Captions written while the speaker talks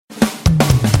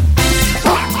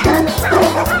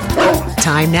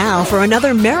Time now for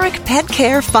another Merrick Pet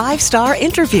Care 5-star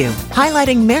interview,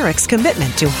 highlighting Merrick's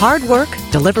commitment to hard work,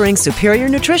 delivering superior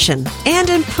nutrition, and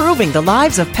improving the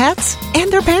lives of pets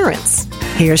and their parents.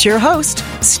 Here's your host,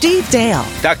 Steve Dale.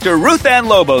 Dr. Ruth Ann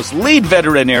Lobos, lead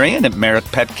veterinarian at Merrick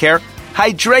Pet Care.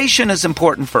 Hydration is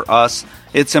important for us.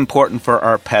 It's important for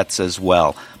our pets as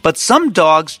well. But some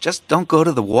dogs just don't go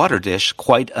to the water dish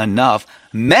quite enough.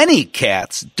 Many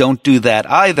cats don't do that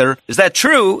either. Is that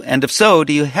true? And if so,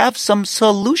 do you have some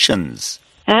solutions?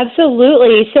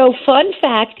 Absolutely. So fun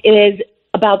fact is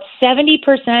about 70%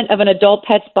 of an adult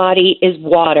pet's body is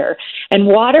water. And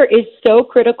water is so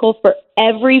critical for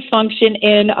every function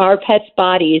in our pets'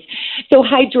 bodies. So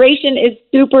hydration is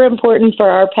super important for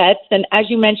our pets. And as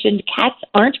you mentioned, cats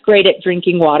aren't great at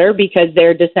drinking water because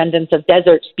they're descendants of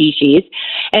desert species.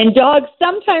 And dogs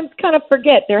sometimes kind of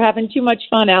forget they're having too much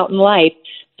fun out in life.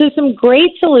 So some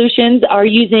great solutions are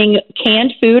using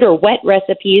canned food or wet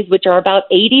recipes, which are about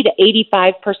 80 to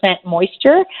 85%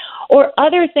 moisture, or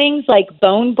other things like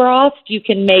bone broth. You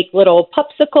can make little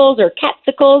pupsicles or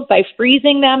catsicles by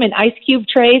freezing them in ice cube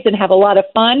trays and have a lot of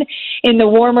fun in the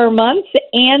warmer months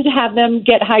and have them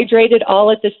get hydrated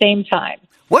all at the same time.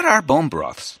 What are bone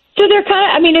broths? So they're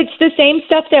it's the same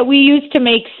stuff that we use to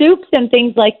make soups and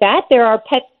things like that. There are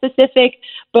pet-specific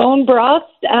bone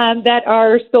broths that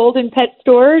are sold in pet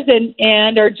stores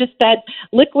and are just that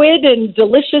liquid and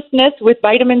deliciousness with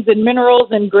vitamins and minerals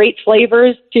and great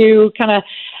flavors to kind of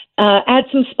add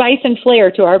some spice and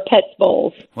flair to our pets'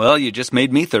 bowls. Well, you just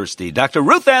made me thirsty. Dr.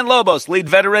 Ruth Ann Lobos, lead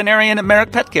veterinarian at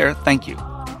Merrick Pet Care. Thank you.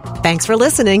 Thanks for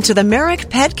listening to the Merrick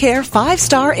Pet Care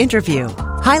 5-star interview,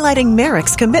 highlighting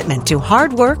Merrick's commitment to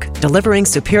hard work, delivering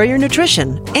superior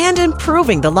nutrition, and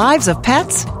improving the lives of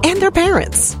pets and their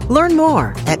parents. Learn more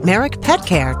at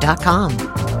merrickpetcare.com.